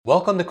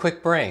Welcome to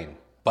Quick Brain,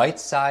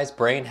 bite-sized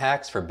brain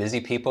hacks for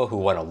busy people who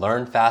want to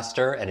learn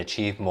faster and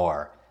achieve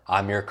more.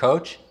 I'm your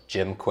coach,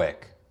 Jim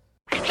Quick.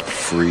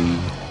 Free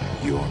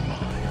your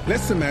mind.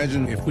 Let's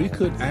imagine if we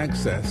could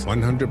access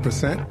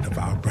 100% of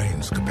our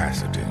brain's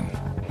capacity.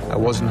 I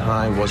wasn't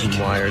high, wasn't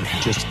wired,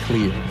 just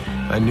clear.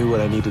 I knew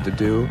what I needed to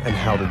do and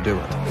how to do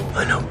it.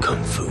 I know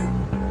Kung Fu.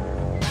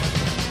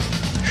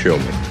 Show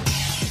me.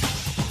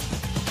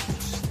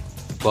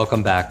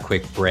 Welcome back,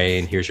 Quick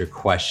Brain. Here's your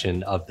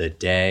question of the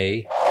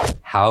day.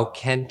 How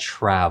can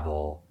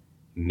travel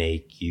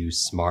make you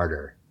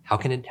smarter? How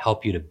can it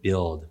help you to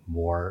build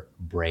more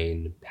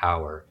brain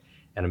power?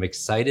 And I'm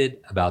excited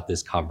about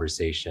this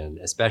conversation,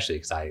 especially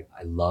because I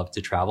love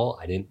to travel.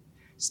 I didn't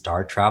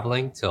start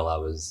traveling till I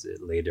was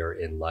later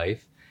in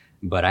life,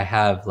 but I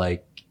have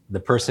like the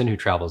person who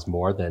travels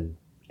more than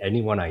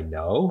anyone I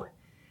know,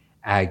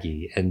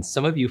 Aggie. And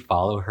some of you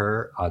follow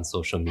her on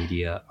social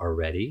media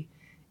already.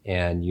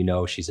 And you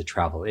know she's a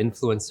travel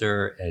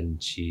influencer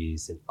and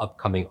she's an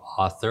upcoming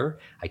author.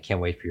 I can't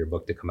wait for your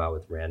book to come out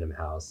with Random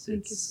House.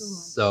 Thank you so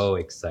much. So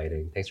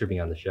exciting. Thanks for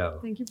being on the show.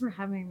 Thank you for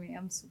having me.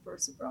 I'm super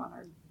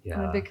honored. Yeah.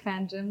 I'm a big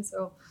fan, Jim.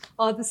 So,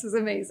 this is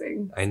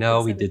amazing. I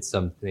know we did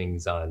some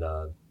things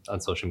on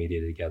social media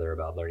together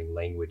about learning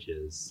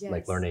languages, Yes.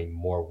 like learning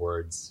more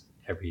words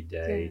every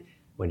day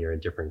when you're in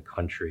different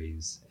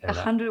countries. And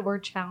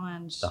 100-word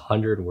challenge. The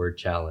 100-word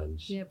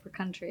challenge. Yeah, per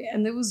country.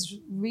 And it was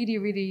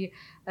really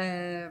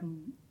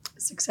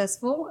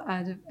successful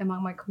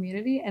among my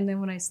community. And then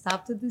when I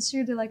stopped it this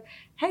year, they're like,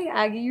 hey,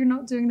 Aggie, you're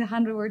not doing the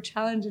 100-word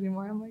challenge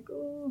anymore. I'm like,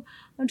 oh,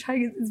 I'm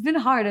trying. It's been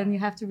hard and you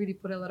have to really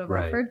put a lot of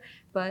effort.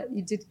 But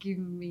you did give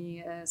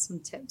me some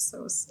tips,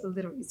 so it's a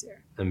little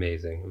easier.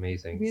 Amazing.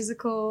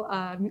 Musical,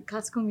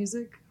 classical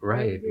music.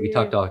 Right. Yeah. We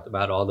talked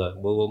about all the,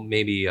 well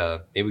maybe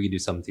we could do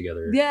something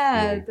together.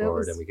 Yeah, that forward,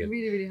 was and we could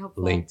really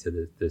helpful. link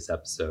to this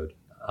episode.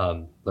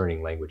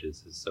 Learning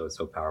languages is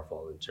so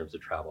powerful in terms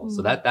of travel.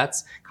 So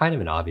that's kind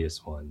of an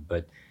obvious one,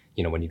 but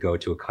you know, when you go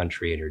to a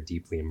country and you're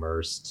deeply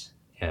immersed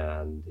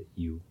and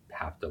you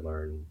have to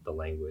learn the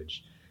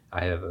language.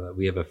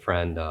 We have a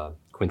friend,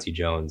 Quincy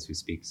Jones,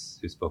 who's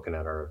spoken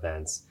at our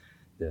events,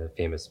 the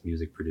famous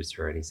music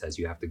producer, and he says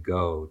you have to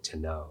go to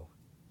know.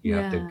 You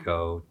have to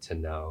go to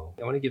know.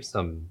 I want to give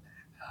some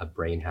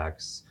brain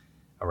hacks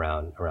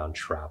around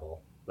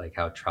travel, like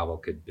how travel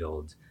could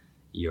build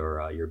your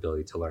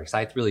ability to learn. Because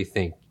I really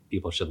think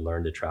people should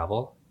learn to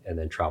travel and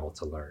then travel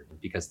to learn.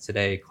 Because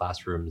today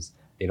classrooms,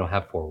 they don't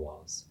have four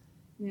walls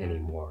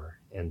anymore.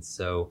 And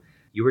so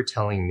you were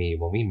telling me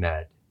when we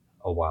met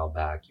a while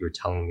back, you were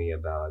telling me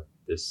about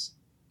this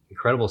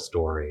incredible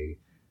story.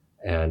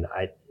 And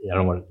I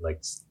want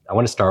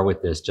to start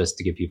with this just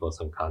to give people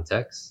some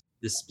context.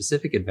 This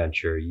specific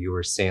adventure, you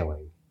were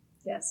sailing.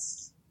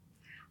 Yes.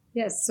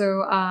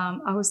 So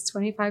I was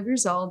 25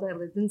 years old. I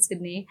lived in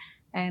Sydney.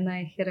 And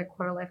I hit a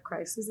quarter-life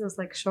crisis. I was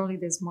like, surely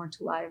there's more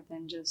to life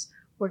than just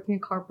working a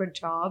corporate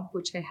job,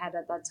 which I had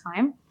at that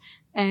time.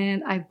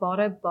 And I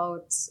bought a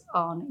boat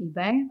on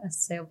eBay, a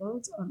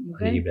sailboat on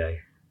eBay.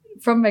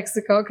 From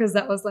Mexico, because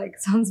that was like,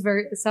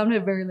 it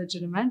sounded very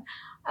legitimate.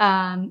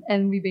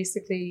 And we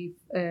basically,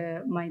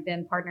 my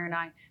then partner and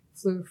I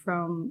flew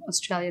from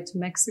Australia to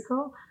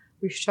Mexico.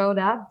 We showed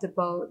up. The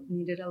boat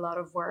needed a lot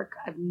of work.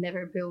 I've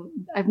never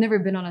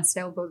been on a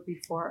sailboat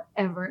before,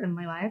 ever in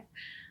my life.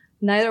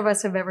 Neither of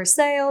us have ever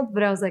sailed,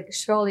 but I was like,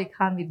 surely it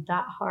can't be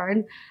that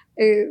hard.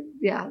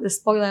 The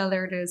spoiler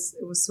alert is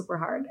it was super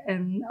hard.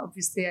 And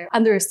obviously I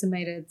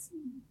underestimated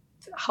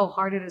how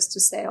hard it is to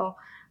sail.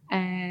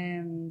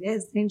 And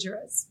it's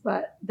dangerous.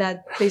 But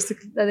that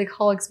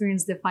whole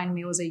experience defined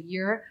me. It was a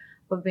year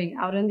of being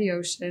out in the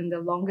ocean. The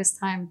longest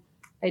time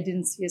I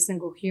didn't see a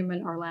single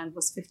human or land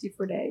was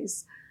 54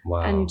 days.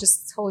 Wow. And you're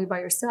just totally by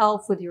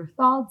yourself with your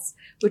thoughts,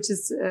 which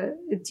is,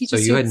 it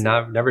teaches you. So you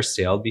had never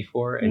sailed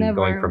before and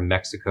going from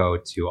Mexico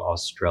to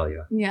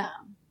Australia. Yeah.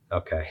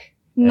 Okay.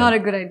 Not a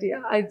good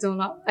idea. I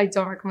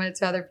don't recommend it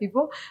to other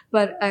people,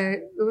 but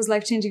it was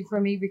life-changing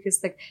for me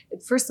because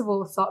first of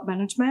all, thought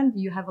management,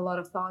 you have a lot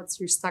of thoughts,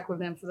 you're stuck with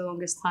them for the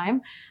longest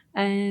time.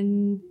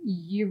 And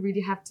you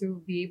really have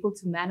to be able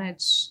to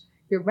manage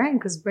your brain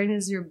because brain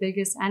is your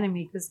biggest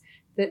enemy because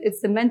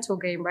it's the mental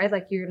game, right?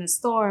 Like you're in a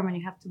storm and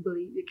you have to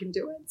believe you can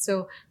do it.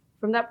 So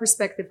from that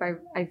perspective,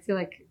 I feel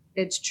like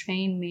it's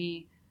trained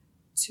me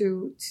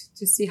to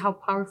see how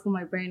powerful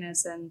my brain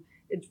is. And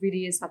it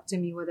really is up to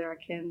me whether I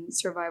can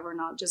survive or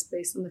not, just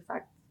based on the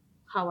fact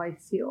how I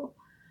feel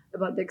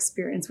about the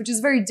experience, which is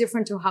very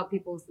different to how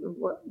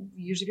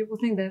usually people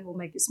think that will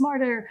make you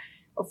smarter,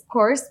 of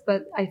course.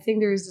 But I think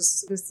there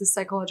is this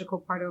psychological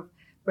part of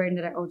brain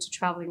that I owe to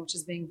traveling, which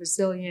is being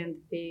resilient,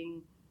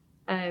 being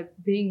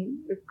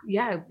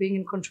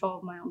in control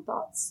of my own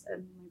thoughts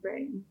and my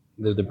brain.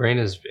 The brain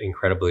is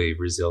incredibly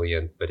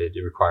resilient, but it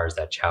requires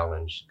that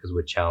challenge because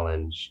with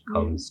challenge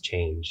comes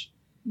change.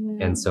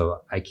 Yeah. And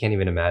so I can't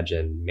even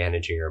imagine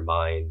managing your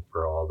mind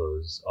for all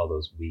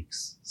those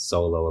weeks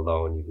solo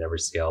alone. You've never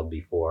sailed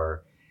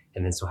before.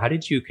 And then so how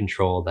did you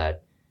control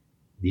that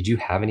did you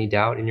have any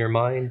doubt in your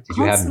mind? Did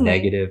you have Constantly.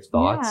 negative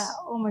thoughts? Yeah.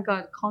 Oh my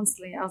God,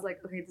 constantly. I was like,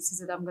 okay, this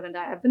is it. I'm gonna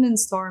die. I've been in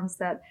storms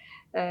that,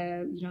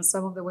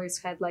 some of the waves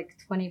had like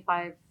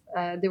 25.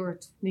 They were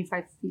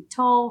 25 feet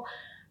tall,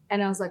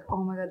 and I was like,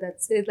 oh my God,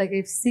 that's it. Like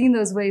I've seen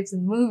those waves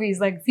in movies.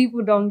 Like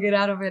people don't get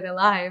out of it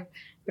alive.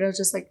 But I was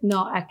just like, no,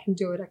 I can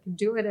do it. I can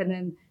do it. And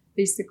then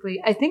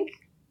basically, I think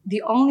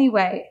the only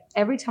way,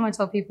 every time I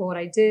tell people what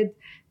I did,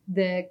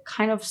 the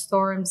kind of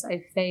storms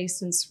I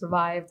faced and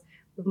survived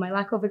with my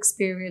lack of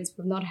experience,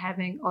 with not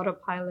having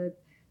autopilot,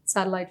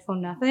 satellite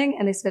phone, nothing.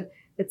 And they said,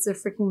 it's a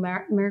freaking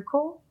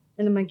miracle.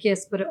 And I'm like,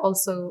 yes, but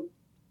also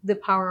the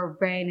power of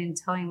brain and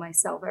telling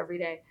myself every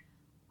day,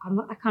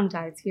 I can't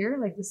die here.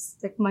 Like this,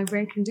 like my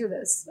brain can do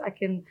this. I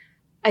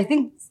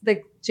think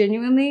like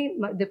genuinely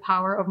the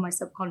power of my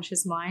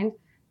subconscious mind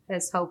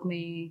has helped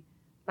me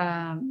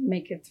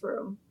make it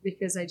through,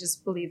 because I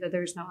just believe that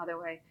there's no other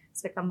way.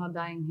 It's like, I'm not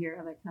dying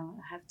here. Like, no,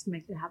 I have to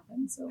make it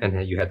happen. So. And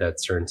then you had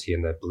that certainty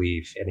and that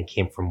belief, and it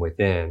came from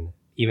within,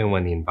 even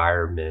when the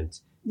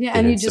environment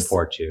didn't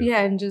support you.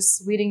 Yeah, and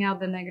just weeding out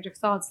the negative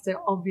thoughts.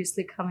 They're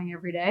obviously coming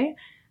every day,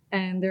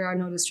 and there are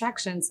no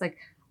distractions. Like,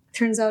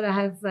 turns out I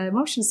have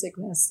motion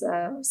sickness,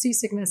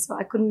 seasickness, so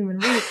I couldn't even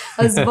read.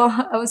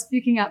 I was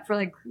puking out for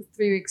like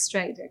 3 weeks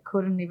straight. I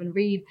couldn't even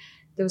read.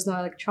 There was no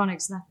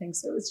electronics, nothing.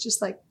 So it's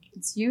just like,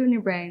 it's you and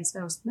your brain. So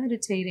I was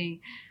meditating.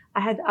 I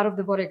had out of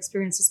the body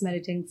experiences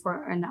meditating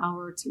for an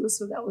hour or two.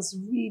 So that was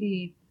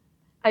really,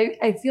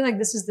 I feel like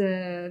this is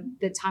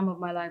the time of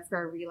my life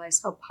where I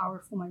realized how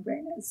powerful my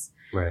brain is.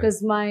 Right.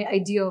 Because my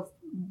idea of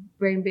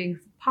brain being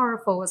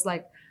powerful was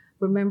like,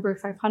 remember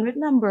 500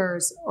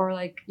 numbers, or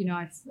like,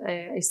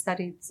 I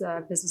studied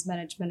business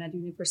management at the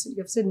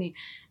University of Sydney,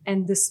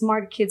 and the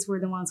smart kids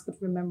were the ones who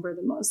could remember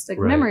the most, like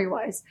memory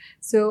wise.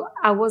 So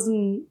I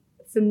wasn't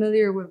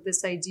familiar with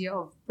this idea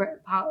of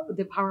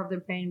the power of the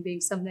brain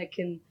being something that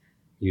can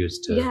use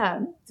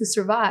to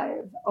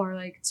survive, or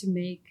like to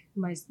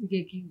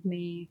give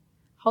me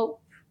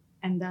hope.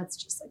 And that's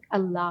just like, I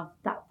love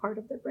that part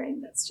of the brain.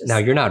 That's just. Now,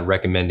 you're not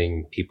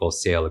recommending people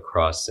sail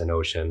across an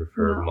ocean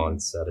for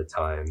months at a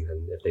time,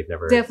 and if they've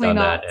never done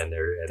that, and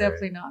they're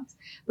definitely not.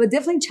 But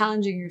definitely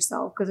challenging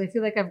yourself, because I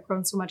feel like I've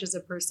grown so much as a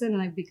person,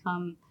 and I've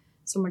become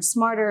so much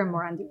smarter and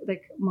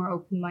more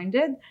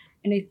open-minded.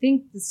 And I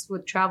think this is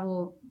what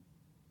traveling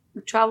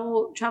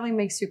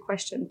makes you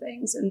question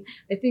things. And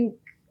I think,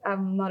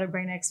 I'm not a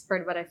brain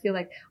expert, but I feel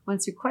like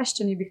once you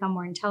question, you become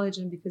more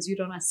intelligent, because you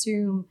don't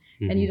assume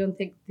and you don't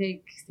take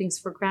things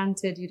for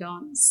granted.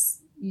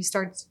 You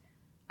start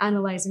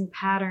analyzing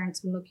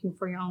patterns and looking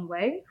for your own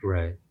way.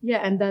 Right.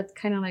 Yeah. And that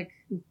kind of like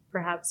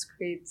perhaps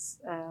creates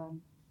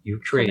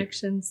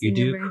connections. You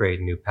do create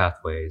new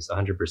pathways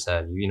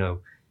 100%.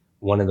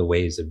 One of the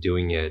ways of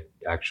doing it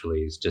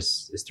actually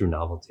is through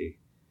novelty.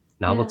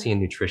 Novelty and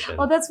nutrition.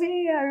 Oh, that's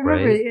me. I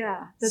remember. Right?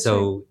 Yeah.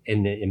 So,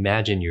 and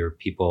imagine your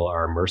people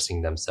are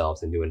immersing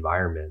themselves in new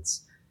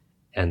environments,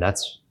 and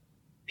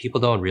people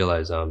don't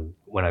realize.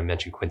 When I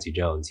mentioned Quincy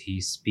Jones,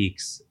 he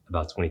speaks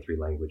about 23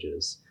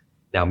 languages.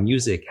 Now,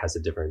 music has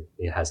an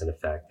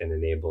effect and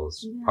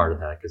enables part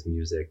of that, because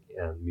music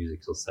and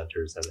musical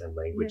centers and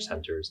language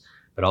centers.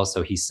 But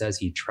also, he says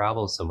he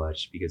travels so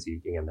much because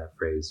that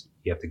phrase,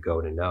 you have to go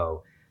to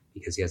know,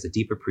 because he has a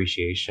deep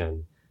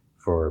appreciation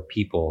for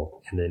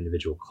people and the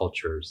individual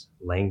cultures,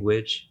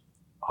 language,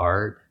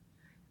 art,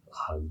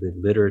 the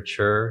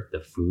literature, the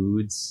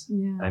foods.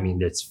 Yeah. I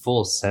mean, it's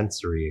full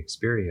sensory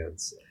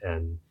experience.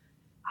 And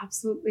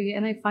absolutely.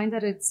 And I find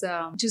that it's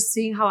just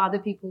seeing how other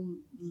people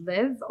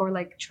live, or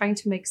like trying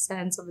to make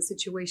sense of a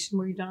situation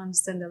where you don't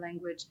understand the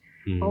language.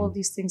 All of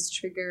these things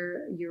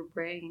trigger your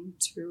brain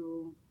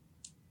to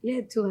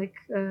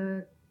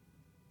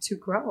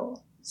grow.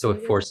 So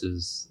it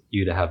forces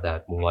you to have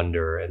that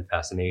wonder and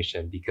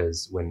fascination,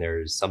 because when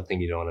there's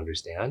something you don't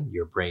understand,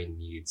 your brain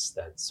needs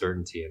that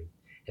certainty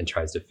and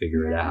tries to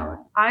figure it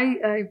out.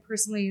 I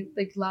personally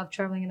love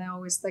traveling, and I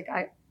always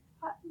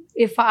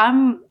if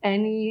I'm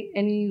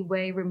any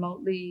way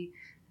remotely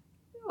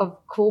a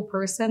cool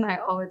person, I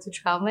owe it to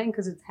traveling,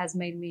 because it has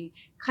made me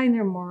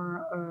kind of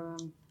more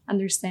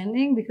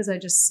understanding, because I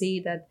just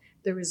see that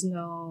there is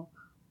no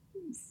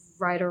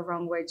right or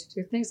wrong way to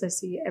do things. I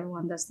see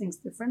everyone does things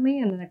differently,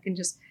 and then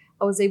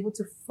I was able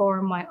to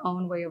form my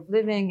own way of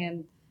living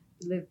and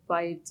live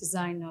by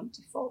design, not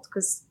default.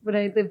 Because when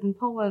I lived in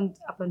Poland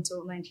up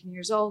until 19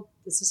 years old,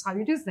 this is how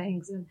you do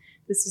things, and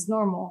this is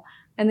normal.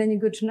 And then you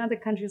go to another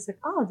country, it's like,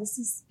 oh,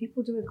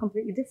 people do it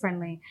completely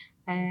differently.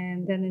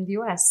 And then in the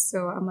US,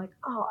 so I'm like,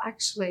 oh,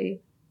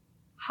 actually,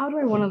 how do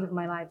I want to live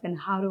my life, and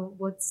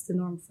what's the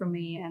norm for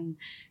me? And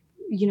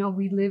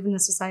we live in a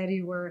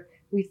society where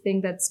we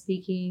think that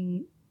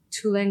speaking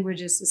 2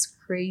 languages is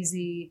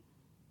crazy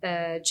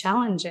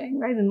challenging,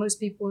 right? And most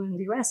people in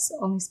the US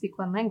only speak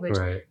 1 language.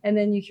 Right. And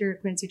then you hear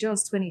Quincy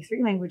Jones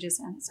 23 languages,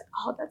 and it's like,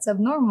 oh, that's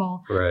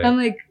abnormal. Right. I'm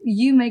like,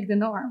 you make the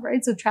norm,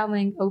 right? So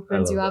traveling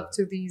opens you up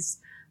to these,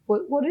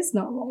 what is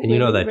normal? And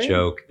that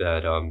joke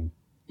that,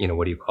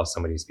 what do you call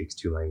somebody who speaks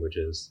 2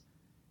 languages?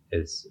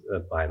 Is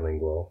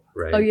bilingual,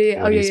 right? Oh,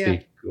 yeah. When you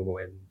speak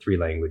in 3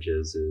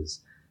 languages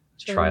is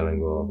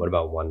Trilingual. What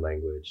about one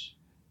language?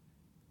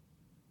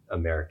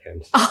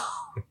 American. Oh,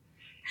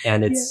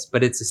 And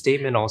but it's a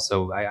statement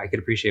also. I could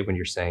appreciate when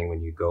you're saying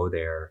when you go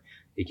there,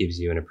 it gives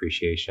you an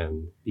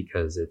appreciation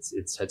because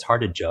it's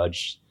hard to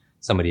judge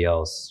somebody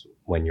else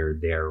when you're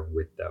there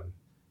with them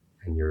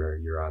and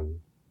you're on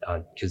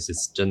because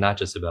it's not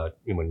just about,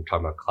 you know, when you're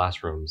talking about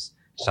classrooms,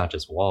 it's not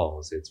just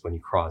walls. It's when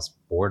you cross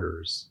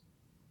borders.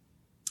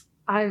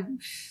 I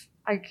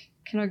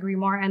cannot agree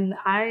more. And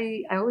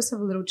I always have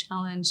a little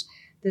challenge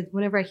that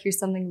whenever I hear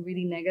something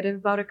really negative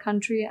about a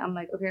country, I'm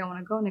like, okay, I want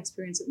to go and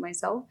experience it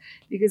myself,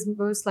 because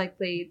most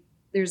likely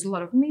there's a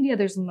lot of media,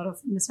 there's a lot of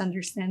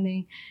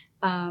misunderstanding.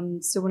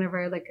 So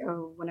whenever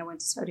when I went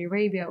to Saudi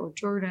Arabia or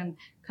Jordan,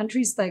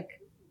 countries like,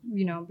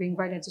 you know, being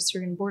right at the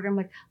Syrian border, I'm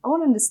like, I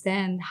want to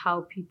understand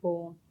how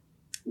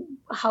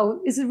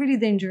is it really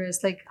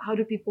dangerous? Like, how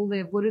do people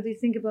live? What do they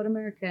think about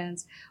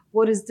Americans?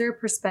 What is their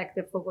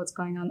perspective of what's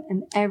going on?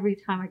 And every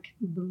time I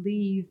can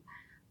believe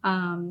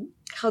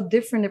how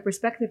different the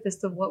perspective is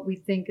to what we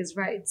think is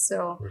right.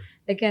 So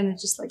again,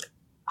 it's just like,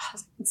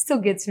 it still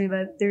gets me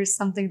that there's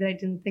something that I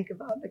didn't think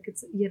about. Like,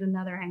 it's yet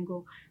another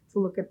angle to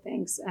look at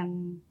things.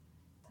 And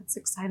that's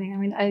exciting. I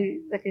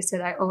mean, like I said,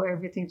 I owe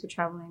everything to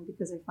traveling,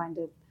 because I find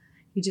it,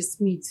 you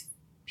just meet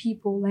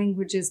people,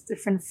 languages,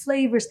 different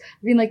flavors. I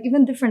mean, like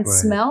even different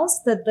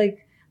smells that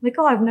like,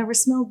 oh, I've never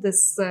smelled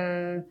this,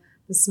 the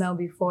smell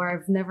before.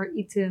 I've never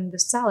eaten the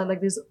salad. Like,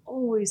 there's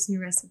always new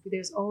recipe.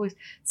 There's always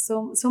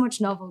so much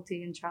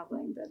novelty in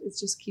traveling that it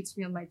just keeps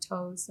me on my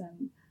toes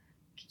and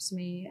keeps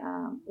me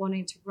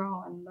wanting to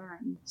grow and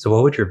learn. So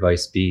what would your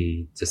advice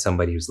be to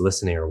somebody who's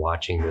listening or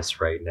watching this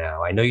right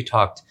now? I know you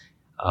talked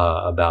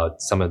about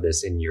some of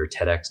this in your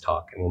TEDx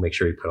talk, and we'll make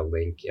sure we put a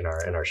link in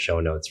our show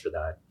notes for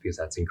that, because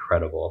that's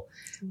incredible.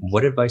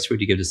 What advice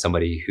would you give to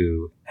somebody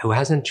who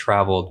hasn't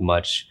traveled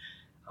much,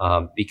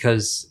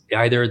 because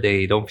either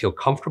they don't feel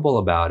comfortable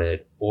about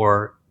it,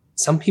 or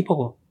some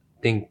people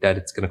think that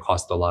it's going to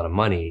cost a lot of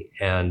money?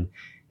 And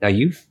now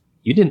you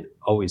didn't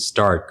always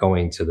start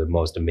going to the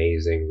most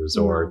amazing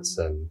resorts.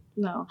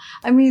 No,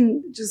 I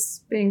mean,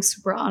 just being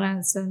super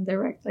honest and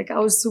direct. Like, I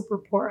was super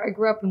poor. I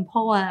grew up in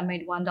Poland. I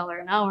made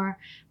 $1 an hour.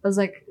 I was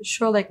like,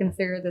 surely I can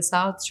figure this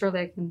out.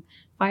 Surely I can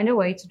find a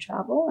way to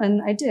travel.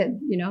 And I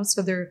did, you know,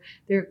 so there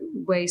are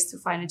ways to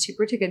find a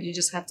cheaper ticket. You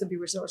just have to be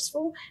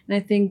resourceful. And I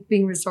think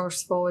being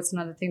resourceful is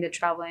another thing that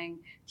traveling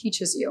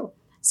teaches you.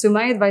 So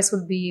my advice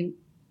would be,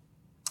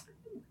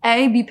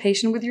 be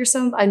patient with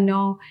yourself. I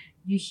know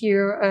you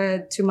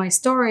hear to my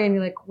story and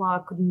you're like, wow,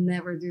 I could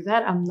never do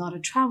that. I'm not a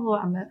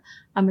traveler.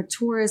 I'm a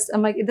tourist.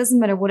 I'm like, it doesn't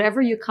matter.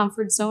 Whatever your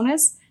comfort zone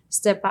is,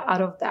 step out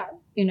of that,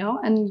 you know,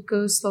 and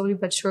go slowly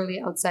but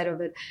surely outside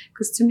of it.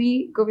 Because to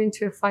me, going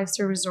to a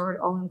 5-star resort,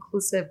 all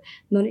inclusive,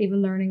 not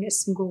even learning a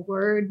single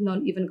word, not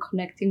even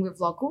connecting with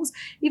locals,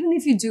 even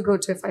if you do go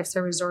to a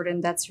 5-star resort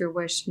and that's your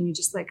wish and you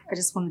just like, I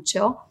just want to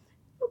chill,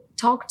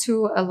 talk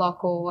to a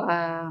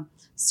local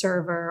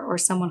server or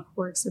someone who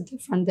works at the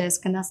front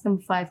desk and ask them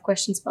 5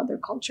 questions about their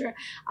culture.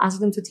 Ask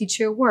them to teach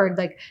you a word,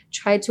 like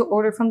try to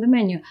order from the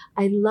menu.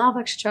 I love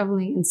actually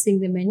traveling and seeing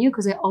the menu,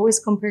 because I always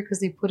compare, because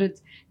they put it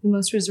in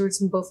most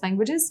resorts in both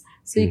languages.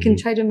 So you can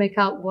try to make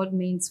out what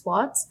means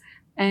what.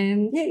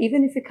 And yeah,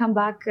 even if you come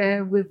back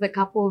with a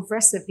couple of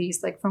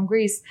recipes, like from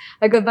Greece,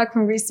 I got back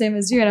from Greece same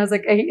as you, and I was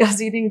like, I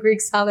was eating Greek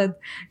salad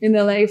in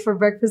LA for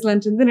breakfast,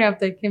 lunch, and dinner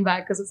after I came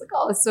back, because it's like,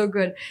 oh, it's so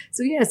good.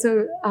 So yeah,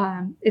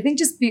 I think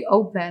just be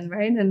open,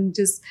 right, and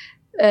just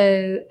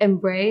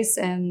embrace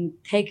and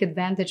take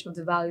advantage of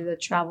the value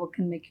that travel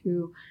can make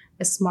you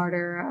a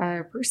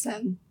smarter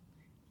person.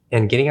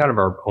 And getting out of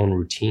our own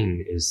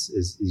routine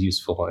is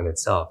useful in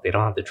itself. They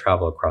don't have to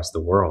travel across the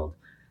world.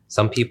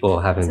 Some people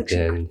haven't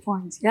been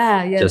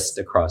just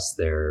across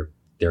their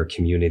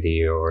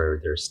community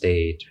or their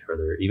state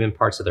or even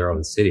parts of their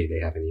own city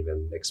they haven't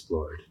even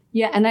explored.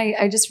 Yeah, and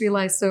I just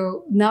realized,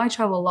 so now I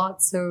travel a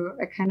lot, so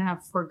I kind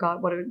of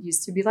forgot what it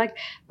used to be like.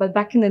 But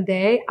back in the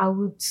day, I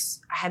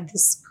had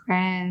this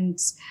grand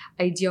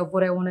idea of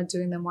what I want to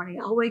do in the morning.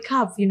 I'll wake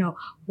up, you know,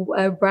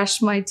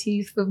 brush my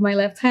teeth with my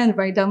left hand,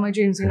 write down my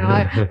dreams. You know,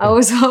 I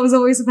was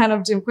always a fan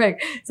of Jim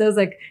Kwik. So I was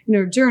like, you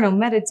know, journal,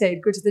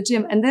 meditate, go to the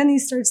gym. And then he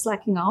started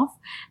slacking off.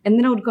 And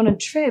then I would go on a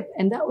trip.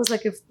 And that was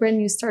like a brand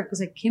new start,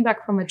 because I came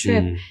back from a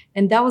trip.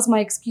 And that was my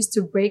excuse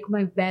to break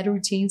my bad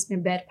routines, my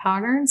bad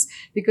patterns,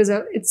 because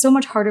it's so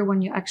much harder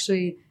when you're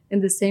actually in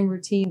the same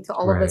routine to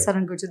all of a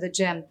sudden go to the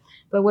gym.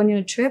 But when you're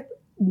on a trip,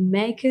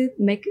 make it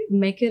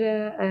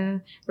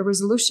a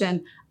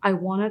resolution. I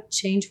want to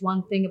change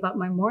one thing about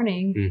my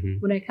morning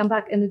when I come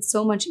back. And it's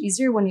so much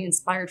easier when you're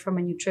inspired from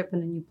a new trip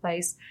and a new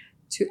place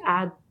to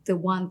add the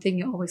one thing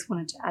you always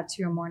wanted to add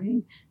to your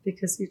morning,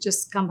 because you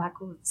just come back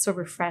so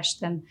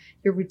refreshed and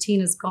your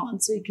routine is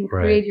gone. So you can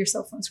create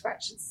yourself from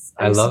scratch.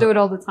 I used to do it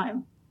all the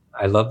time.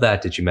 I love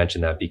that you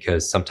mentioned that,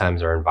 because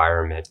sometimes our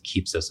environment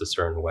keeps us a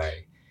certain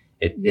way.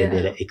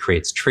 It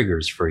creates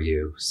triggers for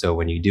you. So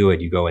when you do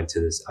it, you go into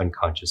this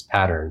unconscious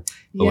pattern.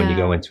 But when you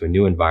go into a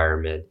new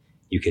environment,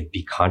 you could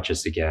be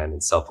conscious again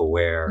and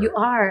self-aware. You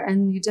are,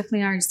 and you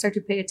definitely are. You start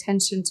to pay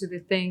attention to the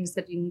things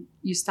that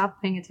you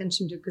stopped paying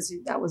attention to because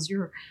that was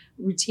your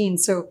routine.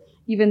 So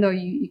even though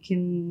you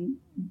can,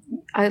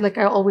 I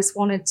always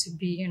wanted to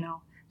be, you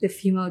know, the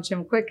female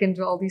Jim Kwik and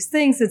do all these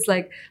things. It's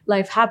like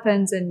life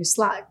happens and you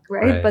slack,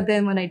 right? But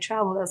then when I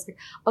traveled, I was like,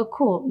 oh,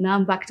 cool. Now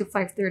I'm back to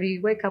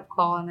 5:30 wake up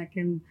call, and I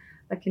can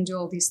do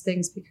all these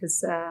things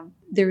because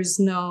there is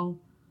no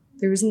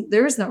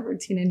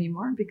routine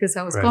anymore because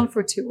I was gone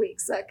for 2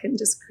 weeks. I can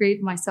just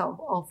create myself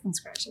all from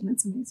scratch, and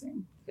it's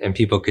amazing. And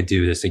people could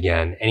do this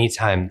again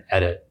anytime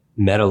at a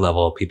meta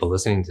level. People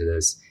listening to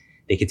this,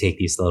 they could take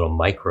these little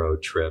micro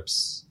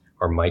trips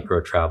or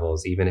micro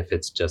travels, even if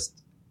it's just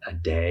a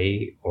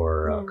day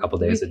or a couple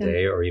days a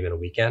day or even a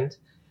weekend,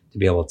 to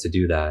be able to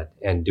do that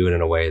and do it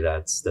in a way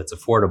that's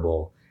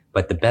affordable.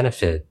 But the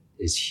benefit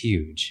is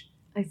huge.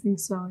 I think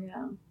so,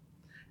 yeah.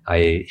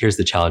 Here's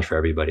the challenge for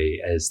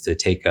everybody is to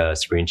take a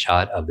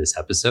screenshot of this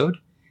episode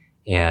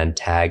and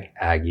tag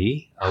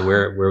Aggie.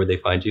 Where would they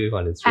find you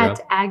on Instagram?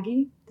 At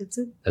Aggie. That's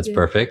it. That's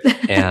perfect.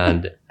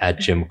 And at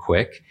Jim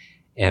Kwik.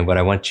 And what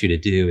I want you to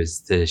do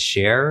is to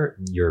share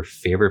your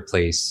favorite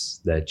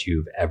place that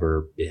you've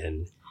ever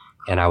been.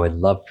 And I would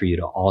love for you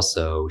to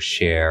also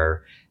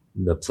share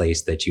the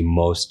place that you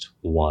most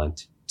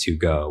want to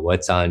go.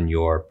 What's on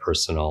your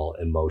personal,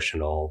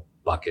 emotional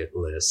bucket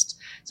list?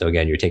 So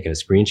again, you're taking a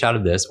screenshot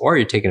of this, or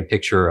you're taking a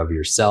picture of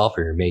yourself,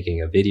 or you're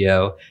making a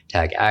video,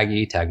 tag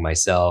Aggie, tag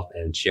myself,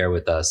 and share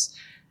with us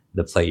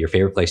your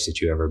favorite place that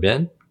you've ever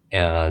been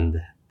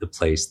and the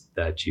place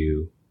that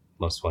you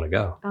most want to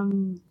go.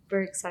 I'm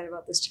very excited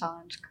about this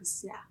challenge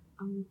because,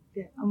 I'm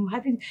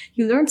happy.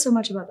 You learn so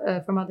much about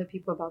from other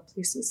people about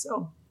places.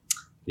 So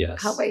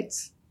yes, can't wait.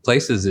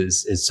 Places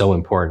is so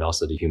important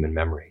also to human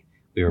memory.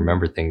 We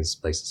remember things,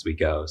 places we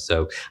go.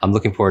 So I'm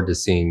looking forward to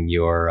seeing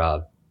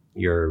your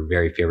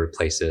very favorite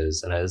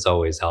places. And as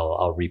always,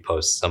 I'll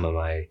repost some of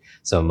my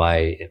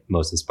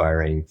most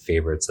inspiring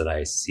favorites that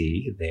I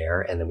see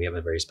there. And then we have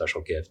a very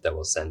special gift that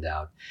we'll send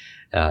out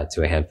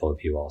to a handful of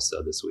you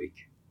also this week.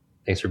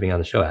 Thanks for being on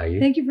the show, Aggie.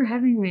 Thank you for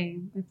having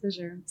me. My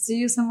pleasure. See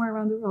you somewhere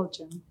around the world,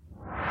 Jim.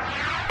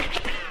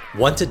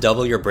 Want to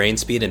double your brain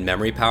speed and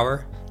memory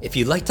power? If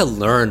you'd like to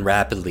learn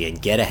rapidly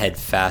and get ahead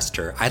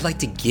faster, I'd like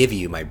to give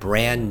you my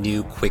brand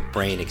new Kwik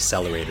Brain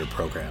Accelerator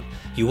program.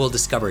 You will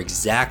discover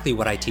exactly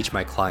what I teach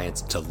my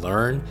clients to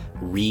learn,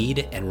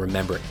 read, and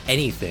remember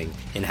anything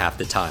in half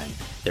the time.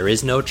 There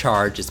is no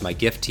charge. It's my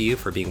gift to you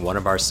for being one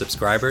of our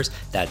subscribers.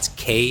 That's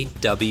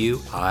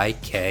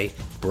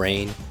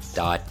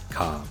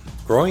kwikbrain.com.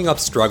 Growing up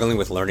struggling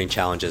with learning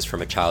challenges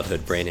from a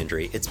childhood brain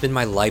injury, it's been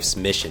my life's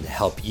mission to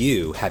help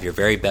you have your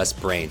very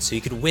best brain so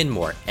you can win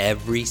more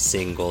every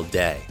single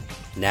day.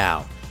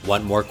 Now,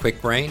 want more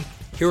Kwik Brain?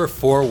 Here are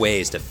 4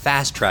 ways to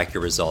fast track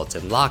your results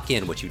and lock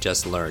in what you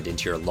just learned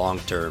into your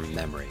long-term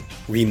memory.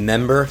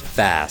 Remember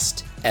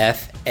FAST,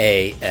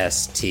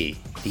 F-A-S-T.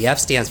 The F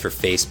stands for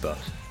Facebook.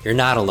 You're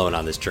not alone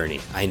on this journey.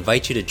 I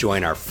invite you to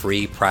join our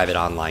free private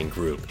online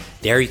group.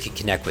 There you can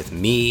connect with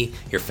me,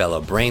 your fellow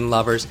brain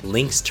lovers,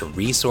 links to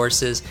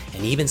resources,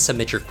 and even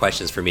submit your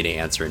questions for me to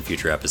answer in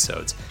future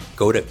episodes.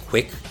 Go to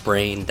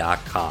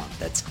kwikbrain.com.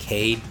 That's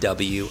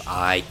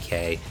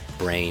K-W-I-K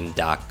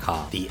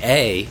brain.com. The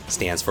A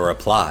stands for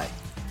apply.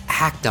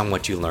 Act on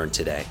what you learned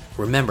today.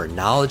 Remember,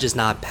 knowledge is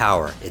not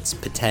power, it's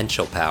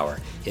potential power.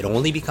 It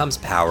only becomes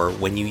power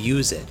when you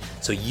use it.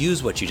 So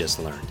use what you just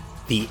learned.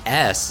 The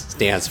S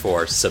stands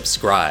for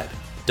subscribe.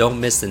 Don't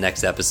miss the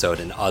next episode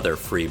and other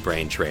free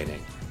brain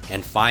training.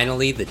 And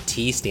finally, the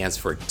T stands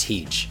for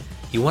teach.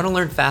 You want to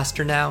learn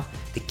faster now?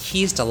 The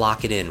key is to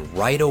lock it in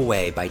right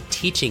away by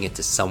teaching it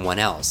to someone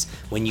else.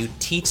 When you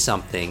teach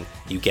something,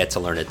 you get to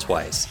learn it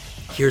twice.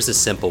 Here's a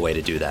simple way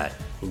to do that.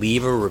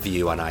 Leave a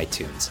review on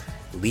iTunes.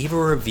 Leave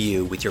a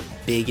review with your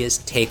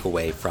biggest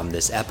takeaway from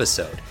this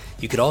episode.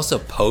 You could also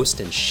post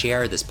and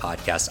share this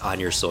podcast on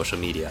your social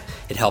media.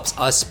 It helps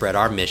us spread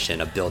our mission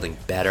of building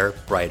better,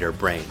 brighter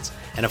brains.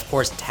 And of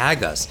course,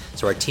 tag us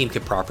so our team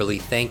can properly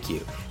thank you.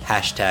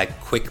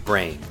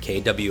 #KwikBrain,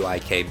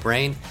 K-W-I-K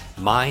brain.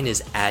 Mine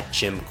is at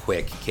Jim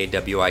Kwik,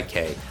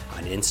 K-W-I-K,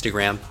 on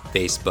Instagram,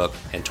 Facebook,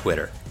 and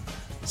Twitter.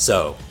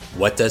 So,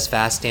 what does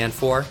FAST stand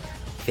for?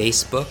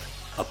 Facebook,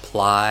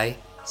 apply,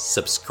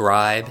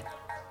 subscribe,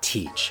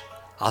 teach.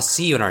 I'll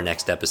see you in our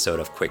next episode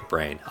of Kwik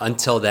Brain.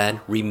 Until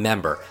then,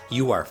 remember,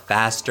 you are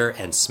faster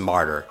and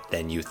smarter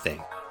than you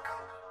think.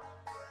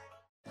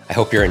 I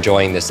hope you're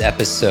enjoying this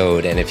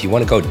episode. And if you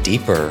want to go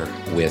deeper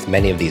with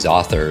many of these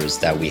authors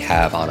that we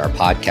have on our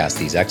podcast,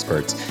 these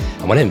experts,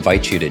 I want to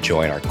invite you to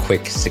join our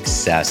Kwik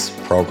Success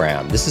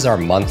program. This is our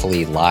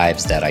monthly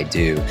lives that I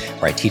do,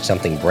 where I teach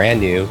something brand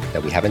new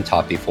that we haven't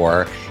taught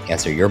before,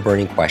 answer your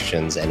burning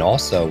questions, and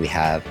also we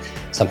have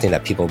something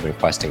that people have been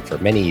requesting for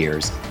many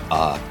years,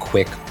 a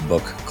Kwik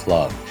Book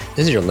Club.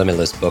 This is your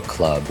limitless book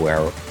club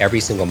where every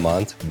single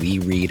month we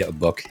read a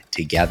book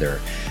together,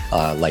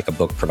 like a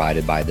book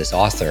provided by this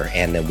author.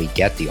 And then we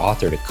get the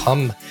author to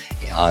come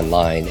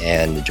online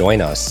and join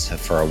us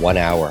for 1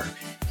 hour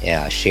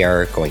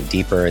share going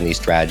deeper in these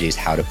strategies,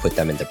 how to put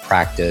them into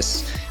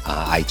practice.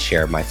 I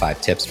share my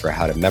 5 tips for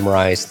how to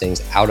memorize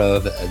things out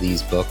of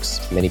these books.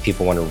 Many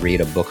people want to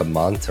read a book a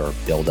month or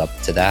build up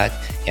to that,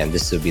 and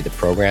this would be the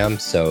program.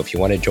 So if you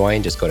want to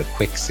join, just go to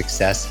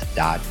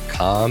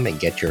quicksuccess.com and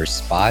get your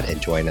spot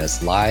and join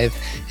us live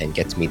and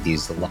get to meet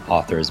these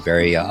authors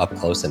very up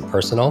close and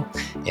personal.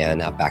 And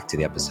back to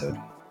the episode.